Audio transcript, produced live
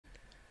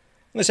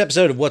In this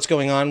episode of What's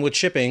Going On with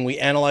Shipping, we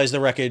analyze the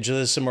wreckage of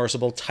the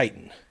submersible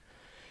Titan.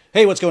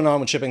 Hey, what's going on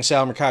with shipping?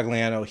 Sal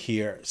Mercogliano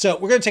here. So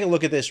we're going to take a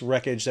look at this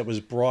wreckage that was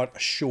brought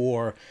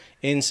ashore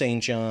in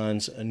St.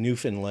 John's,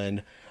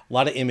 Newfoundland. A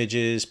lot of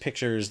images,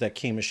 pictures that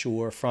came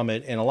ashore from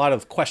it, and a lot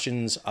of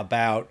questions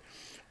about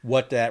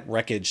what that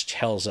wreckage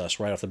tells us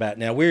right off the bat.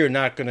 Now, we're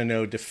not going to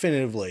know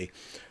definitively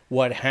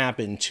what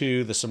happened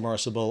to the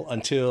submersible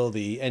until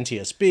the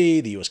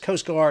NTSB, the U.S.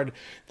 Coast Guard,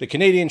 the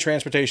Canadian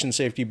Transportation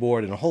Safety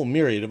Board, and a whole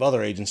myriad of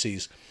other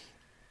agencies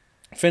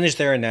finish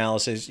their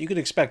analysis. You could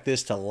expect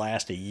this to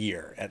last a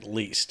year at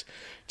least,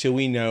 till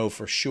we know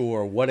for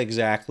sure what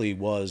exactly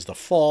was the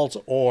fault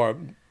or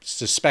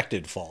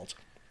suspected fault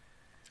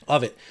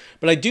of it.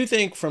 But I do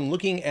think from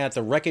looking at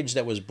the wreckage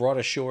that was brought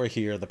ashore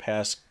here the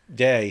past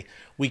day,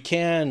 we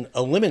can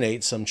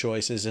eliminate some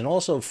choices and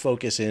also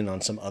focus in on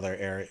some other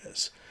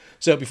areas.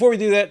 So before we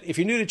do that, if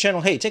you're new to the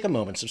channel, hey, take a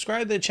moment,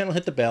 subscribe to the channel,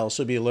 hit the bell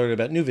so you'll be alerted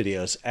about new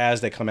videos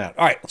as they come out.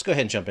 All right, let's go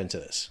ahead and jump into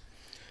this.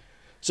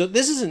 So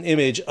this is an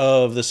image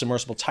of the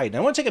submersible Titan.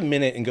 I want to take a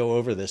minute and go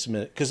over this a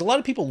minute because a lot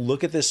of people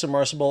look at this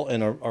submersible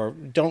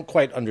and don't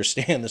quite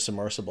understand the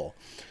submersible.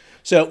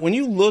 So when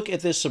you look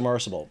at this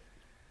submersible,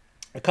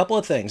 a couple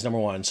of things. Number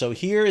one, so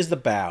here is the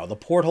bow. The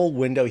porthole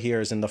window here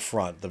is in the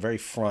front, the very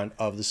front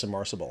of the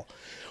submersible.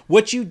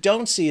 What you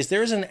don't see is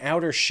there's an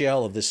outer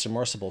shell of this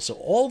submersible. So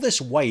all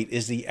this white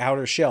is the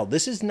outer shell.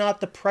 This is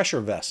not the pressure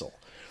vessel.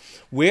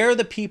 Where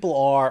the people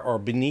are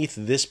beneath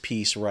this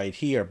piece right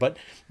here, but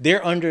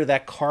they're under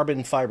that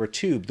carbon fiber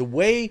tube. The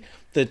way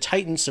the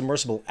Titan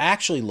submersible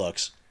actually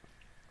looks,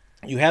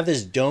 you have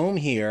this dome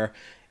here,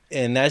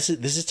 and this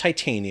is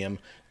titanium.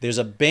 There's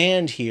a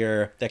band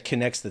here that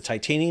connects the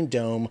titanium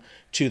dome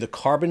to the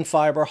carbon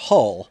fiber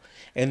hull.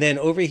 And then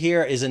over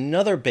here is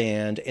another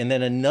band and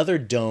then another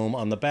dome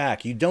on the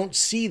back. You don't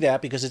see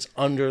that because it's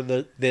under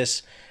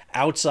this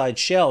outside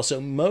shell.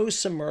 So most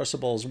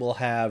submersibles will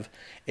have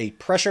a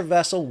pressure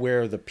vessel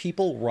where the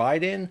people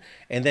ride in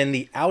and then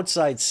the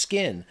outside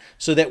skin,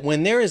 so that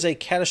when there is a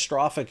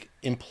catastrophic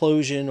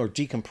implosion or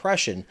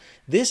decompression,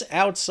 this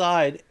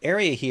outside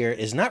area here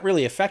is not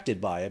really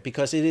affected by it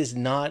because it is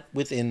not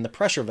within the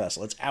pressure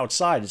vessel. It's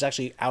outside. It's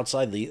actually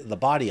outside the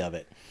body of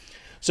it.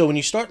 So when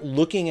you start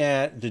looking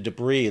at the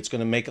debris, it's going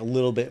to make a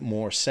little bit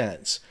more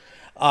sense.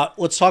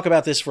 Let's talk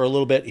about this for a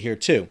little bit here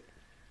too.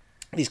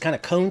 These kind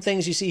of cone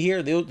things you see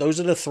here, those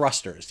are the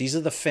thrusters. These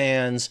are the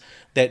fans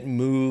that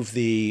move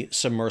the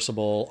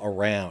submersible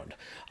around.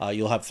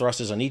 You'll have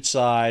thrusters on each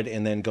side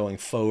and then going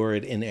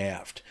forward and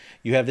aft.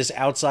 You have this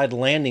outside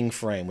landing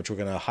frame, which we're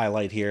going to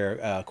highlight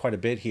here quite a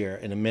bit here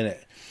in a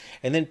minute.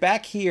 And then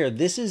back here,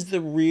 this is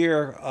the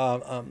rear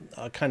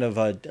kind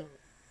of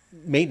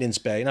maintenance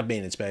bay, not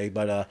maintenance bay,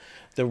 but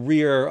the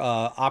rear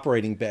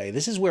operating bay.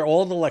 This is where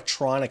all the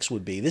electronics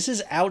would be. This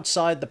is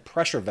outside the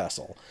pressure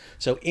vessel.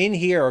 So in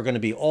here are going to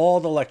be all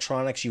the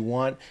electronics you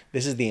want.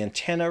 This is the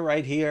antenna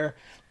right here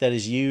that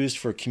is used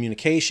for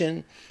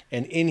communication.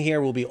 And in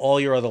here will be all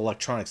your other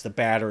electronics, the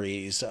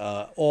batteries,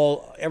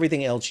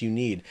 everything else you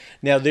need.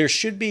 Now there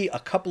should be a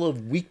couple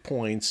of weak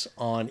points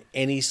on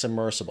any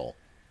submersible.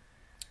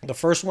 The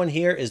first one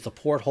here is the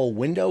porthole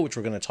window, which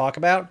we're going to talk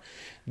about.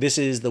 This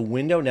is the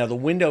window. Now, the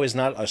window is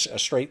not a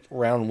straight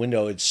round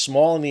window. It's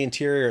small in the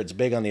interior. It's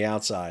big on the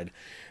outside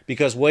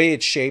because the way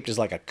it's shaped is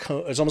like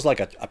it's almost like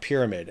a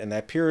pyramid, and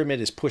that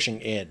pyramid is pushing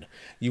in.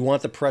 You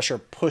want the pressure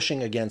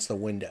pushing against the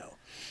window,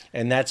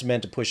 and that's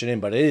meant to push it in,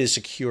 but it is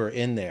secure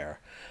in there.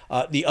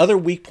 The other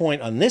weak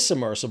point on this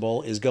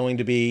submersible is going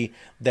to be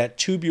that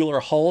tubular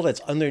hull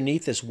that's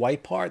underneath this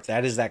white part.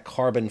 That is that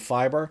carbon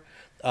fiber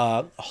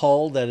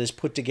hull that is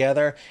put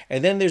together.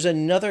 And then there's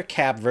another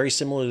cap very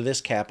similar to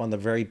this cap on the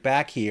very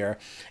back here.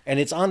 And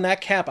it's on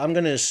that cap, I'm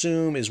going to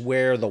assume, is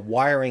where the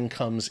wiring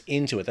comes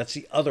into it. That's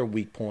the other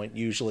weak point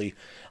usually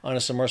on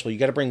a submersible. You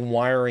got to bring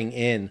wiring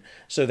in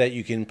so that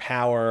you can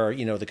power,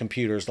 the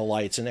computers, the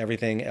lights, and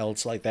everything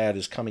else like that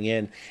is coming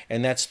in.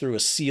 And that's through a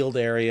sealed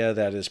area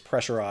that is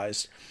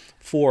pressurized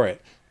for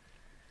it.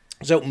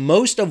 So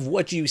most of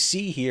what you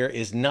see here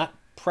is not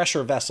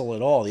pressure vessel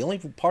at all. The only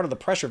part of the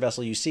pressure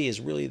vessel you see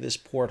is really this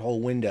porthole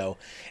window.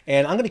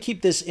 And I'm going to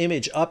keep this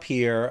image up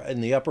here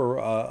in the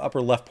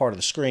upper left part of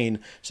the screen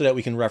so that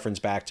we can reference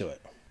back to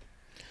it.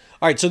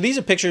 All right, so these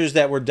are pictures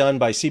that were done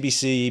by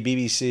CBC,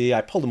 BBC.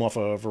 I pulled them off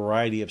a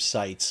variety of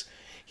sites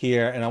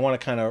here, and I want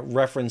to kind of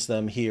reference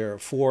them here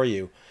for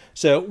you.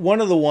 So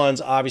one of the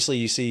ones obviously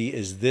you see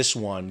is this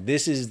one.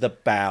 This is the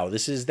bow.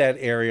 This is that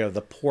area of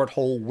the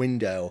porthole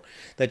window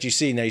that you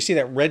see. Now you see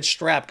that red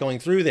strap going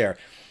through there.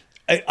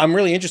 I'm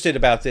really interested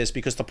about this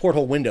because the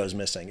porthole window is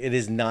missing. It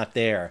is not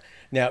there.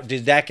 Now,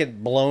 did that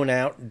get blown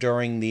out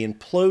during the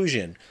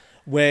implosion?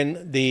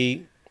 When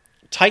the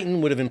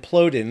Titan would have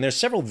imploded, and there's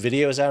several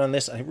videos out on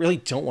this. I really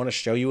don't want to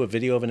show you a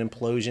video of an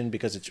implosion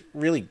because it's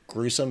really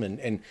gruesome. And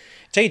to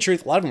tell you the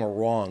truth, a lot of them are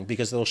wrong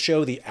because they'll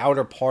show the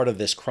outer part of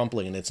this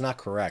crumpling, and it's not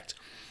correct.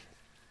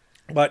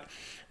 But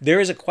there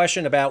is a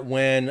question about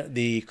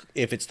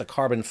if it's the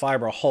carbon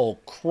fiber hull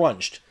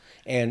crunched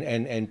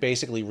and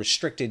basically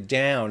restricted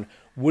down,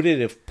 would it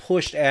have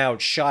pushed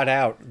out, shot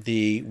out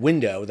the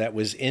window that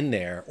was in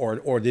there,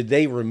 or did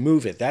they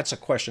remove it? That's a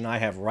question I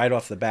have right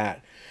off the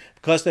bat.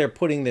 Because they're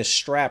putting this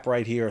strap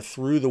right here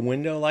through the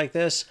window like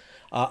this,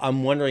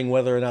 I'm wondering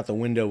whether or not the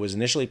window was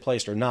initially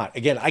placed or not.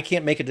 Again, I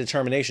can't make a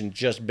determination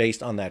just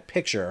based on that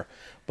picture,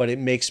 but it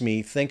makes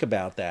me think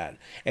about that.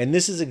 And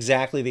this is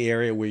exactly the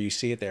area where you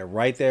see it there,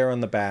 right there on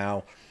the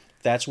bow.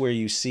 That's where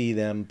you see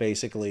them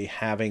basically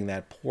having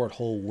that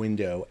porthole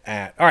window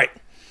at. All right.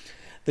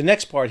 The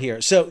next part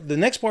here. So the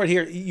next part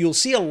here, you'll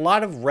see a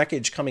lot of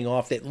wreckage coming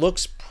off that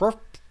looks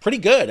pretty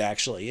good,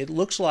 actually. It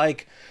looks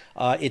like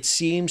it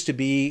seems to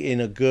be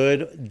in a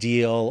good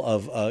deal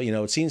of,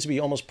 it seems to be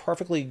almost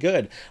perfectly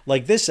good.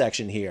 Like this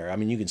section here. I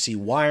mean, you can see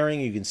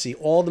wiring. You can see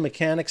all the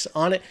mechanics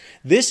on it.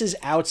 This is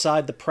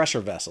outside the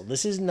pressure vessel.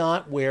 This is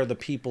not where the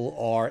people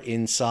are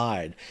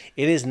inside.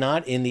 It is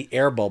not in the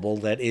air bubble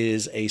that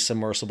is a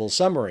submersible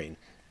submarine.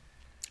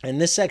 And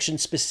this section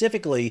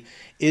specifically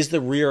is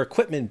the rear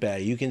equipment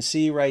bay. You can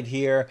see right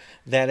here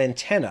that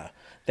antenna.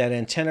 That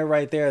antenna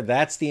right there,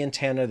 that's the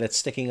antenna that's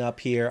sticking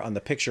up here on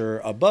the picture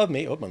above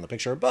me. Oh, on the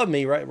picture above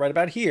me, right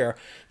about here,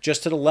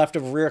 just to the left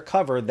of rear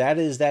cover, that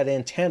is that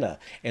antenna.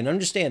 And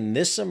understand,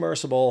 this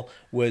submersible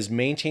was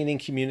maintaining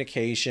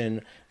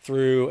communication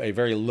through a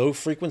very low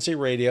frequency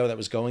radio that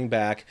was going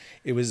back.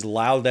 It was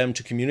allowed them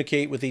to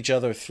communicate with each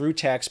other through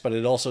text, but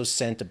it also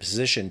sent a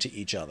position to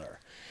each other.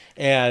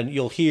 And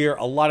you'll hear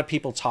a lot of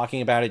people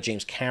talking about it.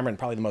 James Cameron,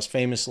 probably the most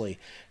famously,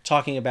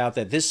 talking about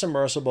that this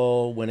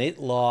submersible, when it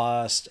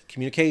lost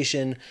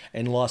communication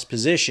and lost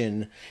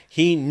position,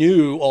 he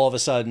knew all of a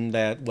sudden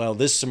that, well,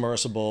 this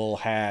submersible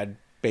had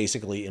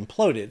basically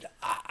imploded.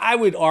 I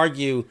would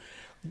argue,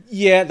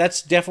 yeah,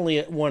 that's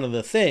definitely one of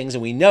the things,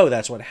 and we know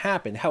that's what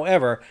happened.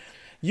 However,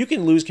 you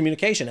can lose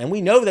communication, and we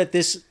know that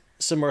this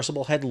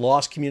submersible had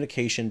lost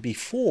communication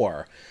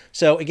before.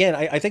 So again,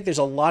 I think there's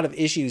a lot of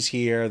issues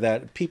here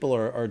that people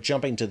are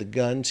jumping to the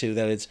gun to,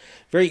 that it's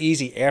very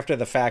easy after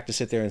the fact to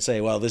sit there and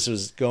say, well, this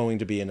was going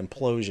to be an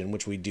implosion,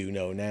 which we do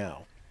know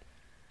now.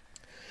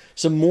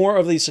 Some more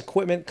of this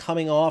equipment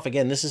coming off.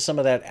 Again, this is some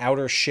of that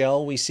outer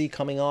shell we see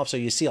coming off. So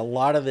you see a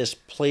lot of this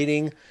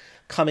plating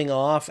coming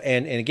off.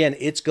 And again,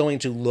 it's going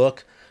to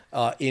look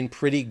in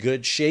pretty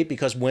good shape,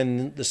 because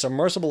when the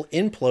submersible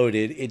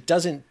imploded, it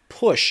doesn't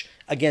push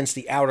against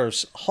the outer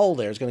hull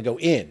there. It's going to go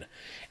in.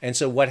 And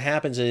so what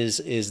happens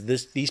is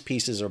these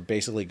pieces are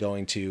basically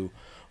going to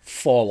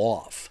fall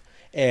off.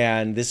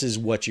 And this is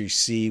what you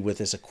see with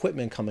this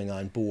equipment coming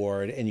on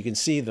board. And you can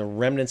see the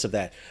remnants of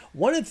that.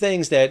 One of the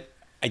things that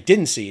I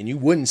didn't see, and you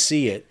wouldn't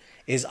see it,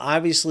 is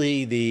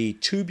obviously the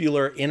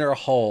tubular inner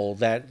hull,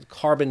 that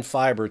carbon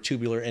fiber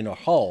tubular inner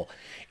hull.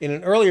 In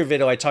an earlier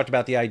video, I talked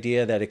about the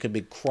idea that it could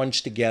be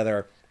crunched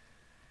together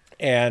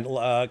and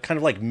kind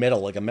of like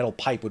metal, like a metal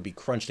pipe would be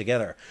crunched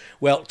together.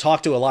 Well,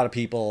 talked to a lot of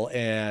people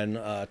and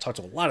talked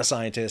to a lot of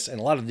scientists and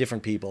a lot of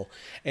different people,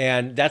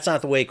 and that's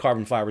not the way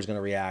carbon fiber is going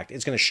to react.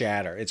 It's going to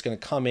shatter. It's going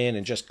to come in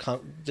and just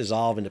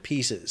dissolve into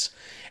pieces.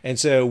 And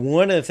so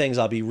one of the things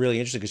I'll be really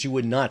interested, because you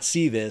would not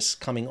see this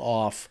coming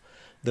off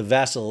the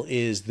vessel,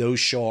 is those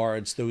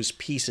shards, those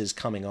pieces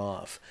coming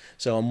off.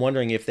 So I'm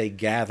wondering if they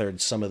gathered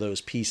some of those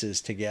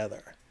pieces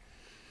together.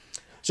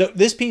 So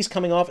this piece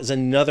coming off is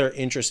another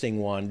interesting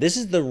one. This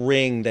is the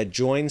ring that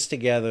joins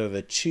together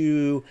the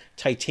two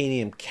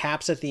titanium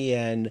caps at the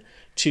end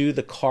to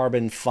the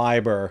carbon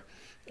fiber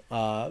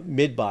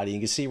mid-body. You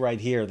can see right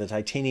here the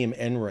titanium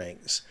end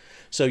rings.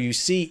 So you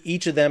see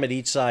each of them at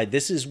each side.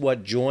 This is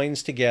what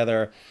joins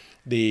together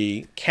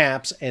the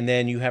caps, and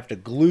then you have to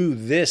glue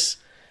this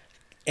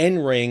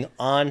end ring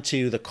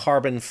onto the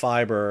carbon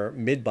fiber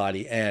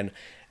mid-body, and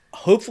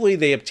hopefully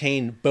they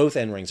obtain both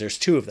end rings. There's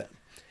two of them.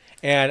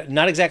 And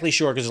not exactly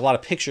sure, because there's a lot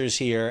of pictures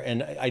here,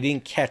 and I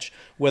didn't catch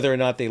whether or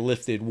not they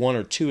lifted one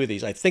or two of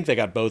these. I think they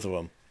got both of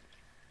them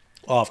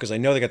off, because I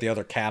know they got the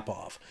other cap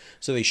off.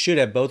 So they should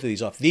have both of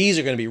these off. These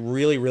are going to be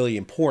really, really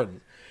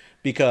important,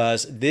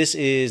 because this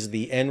is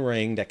the end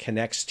ring that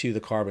connects to the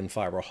carbon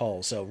fiber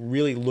hull. So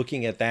really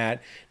looking at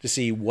that to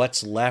see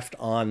what's left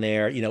on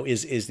there. You know,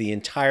 is the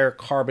entire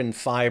carbon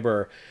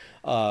fiber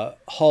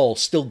hull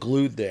still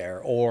glued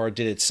there, or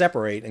did it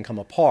separate and come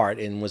apart,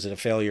 and was it a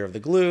failure of the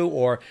glue,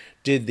 or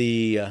did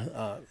the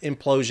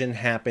implosion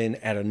happen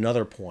at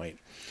another point?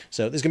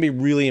 So this is going to be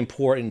really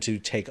important to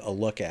take a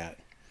look at.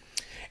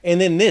 And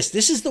then this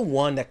is the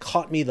one that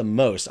caught me the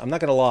most. I'm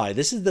not going to lie.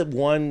 This is the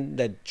one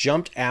that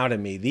jumped out at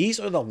me. These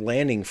are the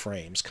landing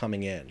frames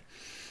coming in.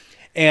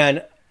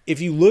 And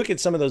if you look at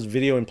some of those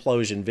video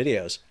implosion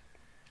videos,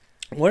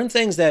 one of the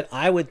things that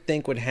I would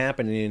think would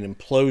happen in an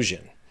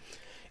implosion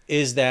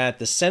is that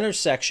the center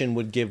section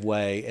would give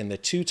way, and the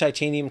two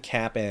titanium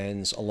cap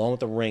ends, along with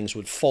the rings,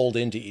 would fold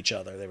into each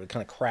other. They would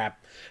kind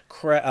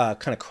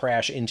of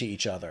crash into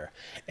each other.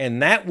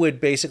 And that would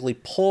basically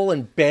pull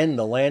and bend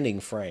the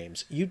landing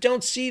frames. You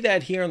don't see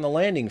that here in the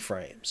landing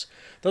frames.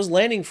 Those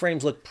landing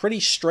frames look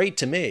pretty straight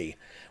to me,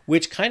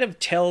 which kind of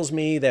tells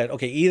me that,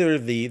 okay, either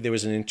there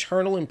was an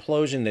internal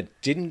implosion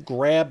that didn't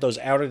grab those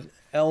outer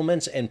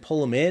elements and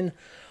pull them in,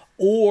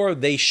 or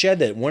they shed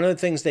it. One of the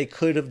things they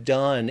could have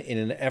done in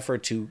an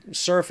effort to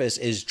surface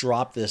is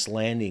drop this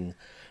landing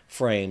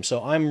frame.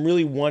 So I'm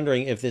really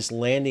wondering if this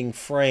landing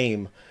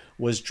frame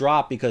was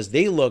dropped, because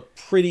they look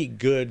pretty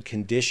good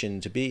condition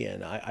to be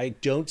in. I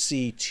don't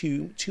see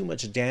too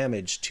much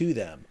damage to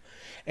them.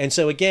 And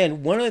so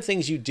again, one of the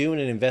things you do in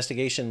an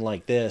investigation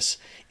like this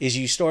is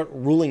you start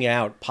ruling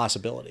out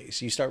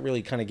possibilities. You start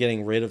really kind of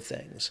getting rid of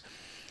things.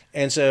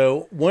 And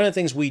so one of the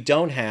things we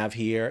don't have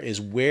here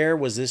is, where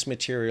was this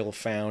material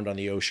found on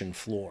the ocean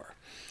floor?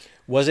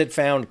 Was it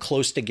found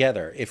close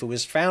together? If it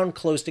was found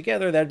close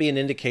together, that'd be an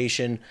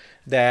indication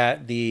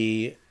that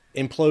the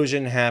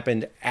implosion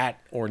happened at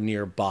or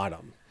near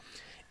bottom.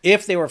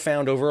 If they were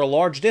found over a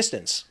large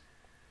distance,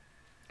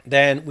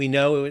 then we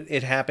know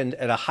it happened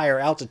at a higher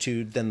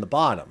altitude than the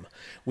bottom.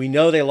 We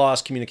know they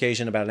lost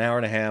communication about an hour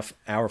and a half,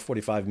 hour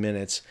 45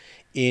 minutes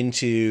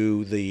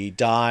into the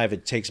dive.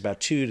 It takes about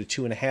 2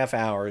 to 2.5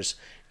 hours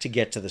to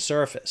get to the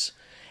surface.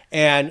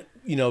 And,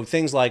 you know,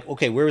 things like,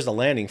 okay, where was the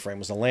landing frame?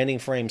 Was the landing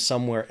frame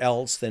somewhere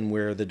else than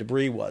where the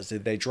debris was?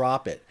 Did they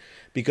drop it?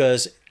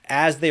 Because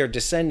as they're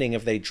descending,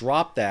 if they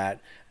drop that,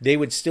 they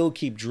would still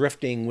keep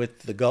drifting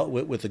with the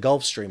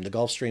Gulf Stream. The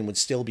Gulf Stream would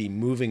still be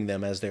moving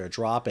them as they're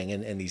dropping,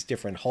 and these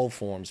different hull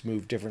forms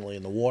move differently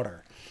in the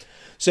water.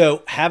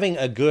 So having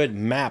a good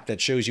map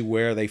that shows you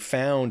where they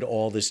found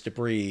all this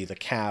debris, the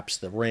caps,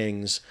 the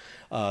rings,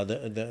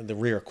 the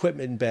rear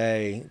equipment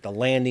bay, the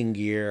landing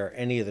gear,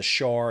 any of the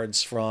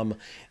shards from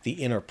the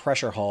inner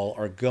pressure hull,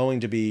 are going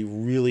to be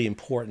really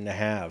important to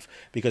have,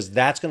 because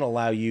that's going to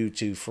allow you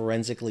to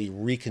forensically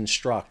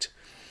reconstruct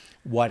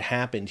what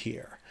happened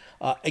here.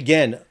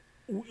 Again,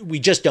 we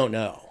just don't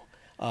know.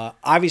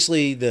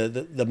 Obviously,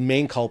 the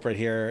main culprit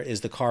here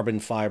is the carbon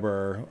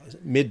fiber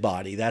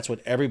mid-body. That's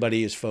what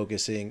everybody is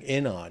focusing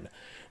in on.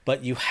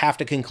 But you have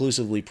to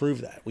conclusively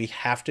prove that. We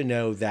have to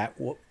know that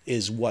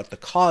is what the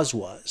cause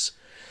was.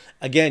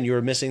 Again,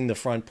 you're missing the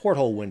front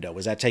porthole window.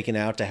 Was that taken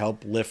out to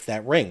help lift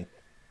that ring?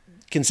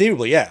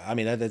 Conceivably, yeah. I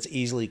mean, that's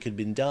easily could have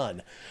been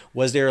done.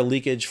 Was there a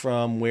leakage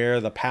from where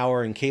the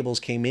power and cables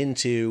came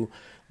into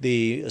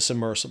the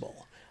submersible?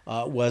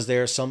 Was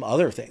there some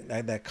other thing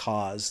that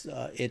caused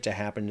it to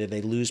happen? Did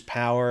they lose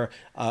power,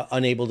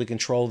 unable to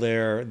control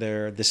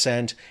their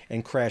descent,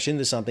 and crash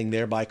into something,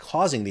 thereby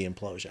causing the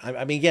implosion?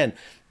 I mean, again,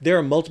 there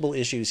are multiple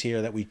issues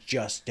here that we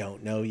just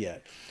don't know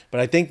yet. But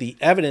I think the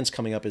evidence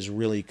coming up is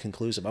really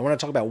conclusive. I want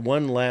to talk about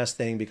one last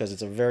thing, because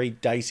it's a very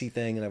dicey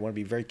thing, and I want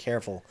to be very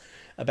careful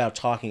about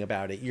talking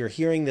about it. You're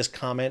hearing this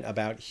comment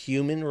about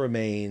human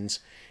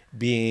remains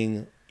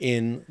being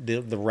in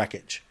the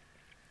wreckage.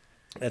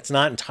 That's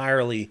not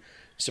entirely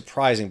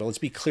surprising, but let's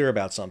be clear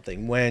about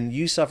something. When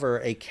you suffer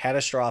a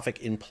catastrophic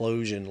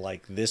implosion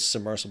like this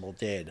submersible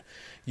did,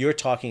 you're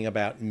talking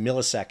about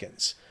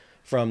milliseconds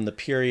from the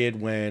period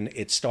when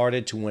it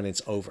started to when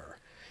it's over.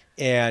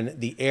 And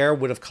the air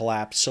would have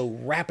collapsed so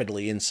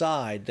rapidly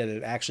inside that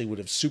it actually would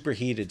have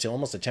superheated to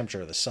almost the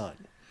temperature of the sun.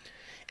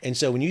 And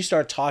so when you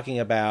start talking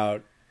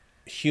about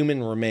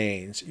human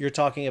remains, you're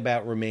talking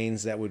about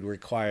remains that would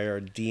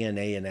require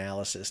DNA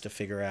analysis to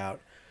figure out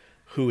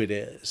who it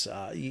is.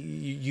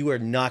 You are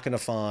not going to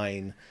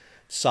find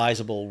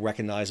sizable,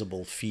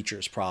 recognizable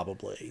features,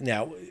 probably.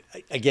 Now,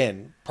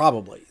 again,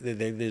 probably.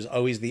 There's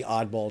always the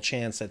oddball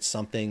chance that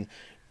something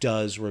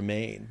does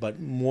remain. But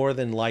more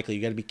than likely,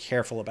 you got to be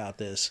careful about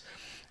this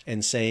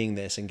and saying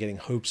this and getting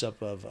hopes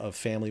up of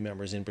family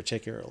members in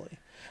particularly.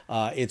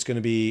 It's going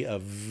to be a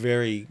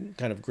very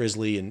kind of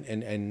grisly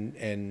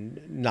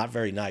and not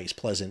very nice,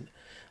 pleasant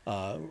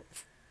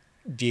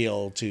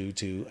deal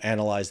to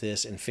analyze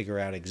this and figure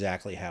out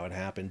exactly how it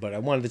happened. But I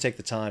wanted to take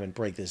the time and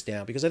break this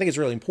down, because I think it's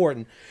really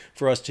important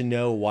for us to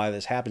know why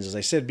this happens. As I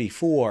said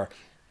before,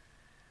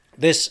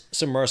 this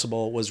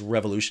submersible was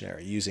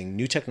revolutionary, using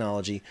new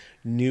technology,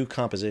 new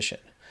composition.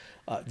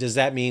 Does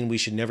that mean we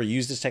should never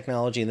use this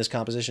technology and this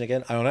composition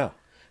again? I don't know.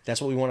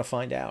 That's what we want to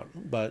find out.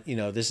 But, you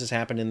know, this has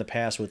happened in the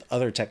past with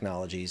other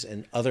technologies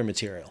and other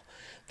material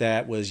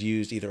that was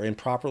used either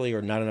improperly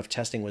or not enough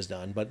testing was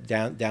done. But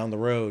down the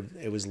road,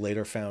 it was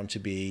later found to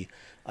be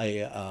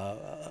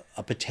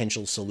a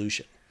potential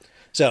solution.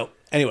 So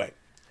anyway,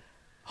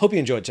 hope you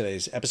enjoyed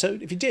today's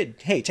episode. If you did,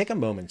 hey, take a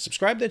moment,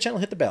 subscribe to the channel,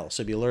 hit the bell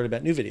so you'll be alerted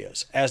about new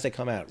videos as they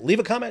come out. Leave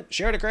a comment,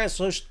 share it across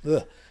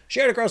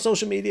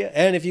social media,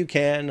 and if you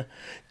can,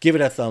 give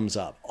it a thumbs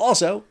up.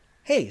 Also,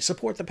 hey,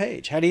 support the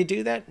page. How do you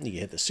do that? You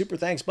hit the super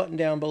thanks button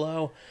down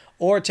below,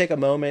 or take a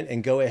moment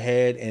and go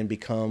ahead and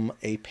become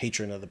a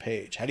patron of the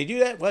page. How do you do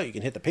that? Well, you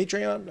can hit the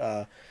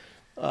Patreon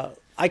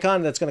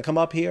icon that's going to come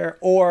up here,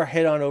 or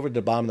head on over to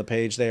the bottom of the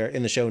page there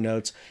in the show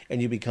notes,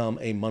 and you become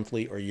a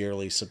monthly or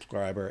yearly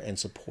subscriber and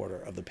supporter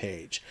of the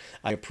page.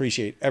 I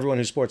appreciate everyone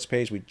who supports the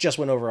page. We just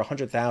went over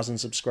 100,000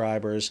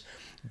 subscribers.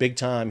 Big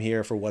time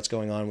here for what's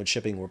going on with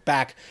shipping. We're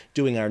back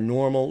doing our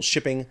normal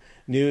shipping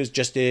news.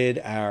 Just did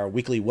our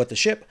weekly What the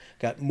Ship.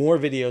 Got more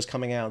videos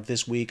coming out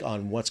this week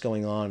on what's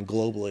going on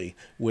globally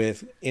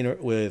with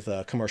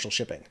commercial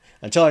shipping.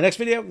 Until our next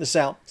video, this is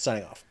Sal,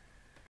 signing off.